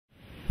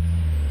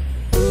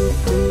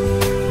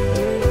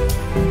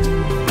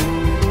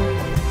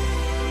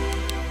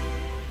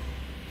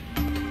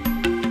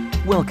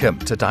Welcome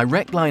to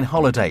Directline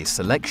Holidays'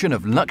 selection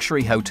of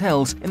luxury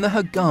hotels in the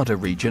Hurghada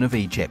region of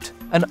Egypt,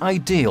 an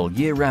ideal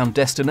year-round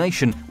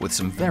destination with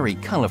some very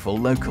colourful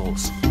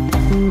locals.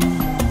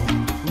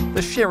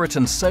 The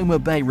Sheraton Soma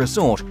Bay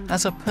Resort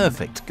has a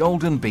perfect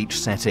golden beach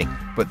setting,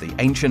 but the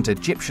ancient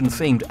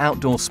Egyptian-themed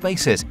outdoor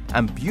spaces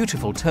and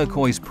beautiful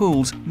turquoise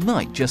pools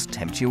might just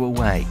tempt you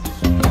away.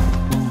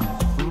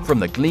 From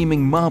the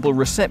gleaming marble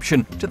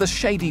reception to the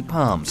shady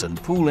palms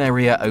and pool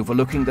area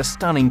overlooking the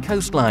stunning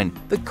coastline,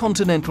 the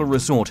continental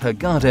resort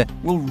Hurghada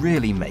will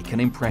really make an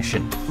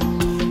impression.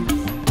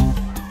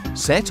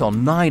 Set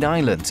on 9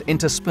 islands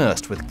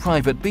interspersed with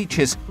private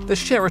beaches, the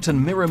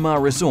Sheraton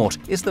Miramar Resort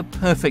is the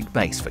perfect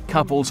base for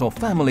couples or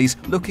families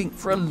looking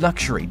for a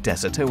luxury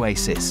desert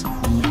oasis.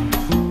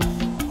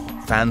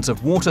 Fans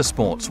of water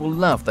sports will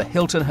love the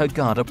Hilton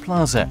Hurghada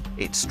Plaza.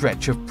 Its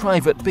stretch of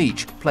private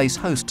beach plays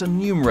host to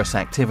numerous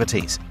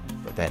activities,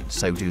 but then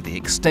so do the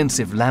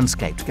extensive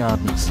landscaped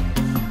gardens.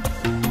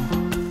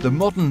 The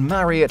modern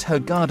Marriott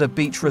Hurghada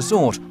Beach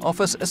Resort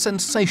offers a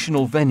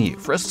sensational venue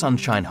for a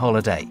sunshine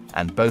holiday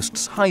and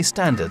boasts high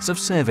standards of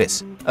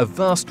service, a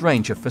vast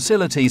range of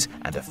facilities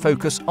and a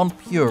focus on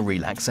pure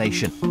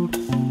relaxation.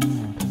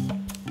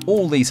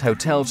 All these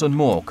hotels and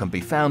more can be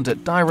found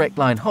at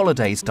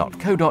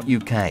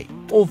directlineholidays.co.uk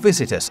or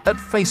visit us at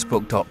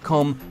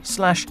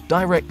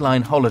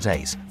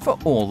facebook.com/directlineholidays for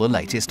all the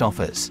latest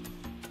offers.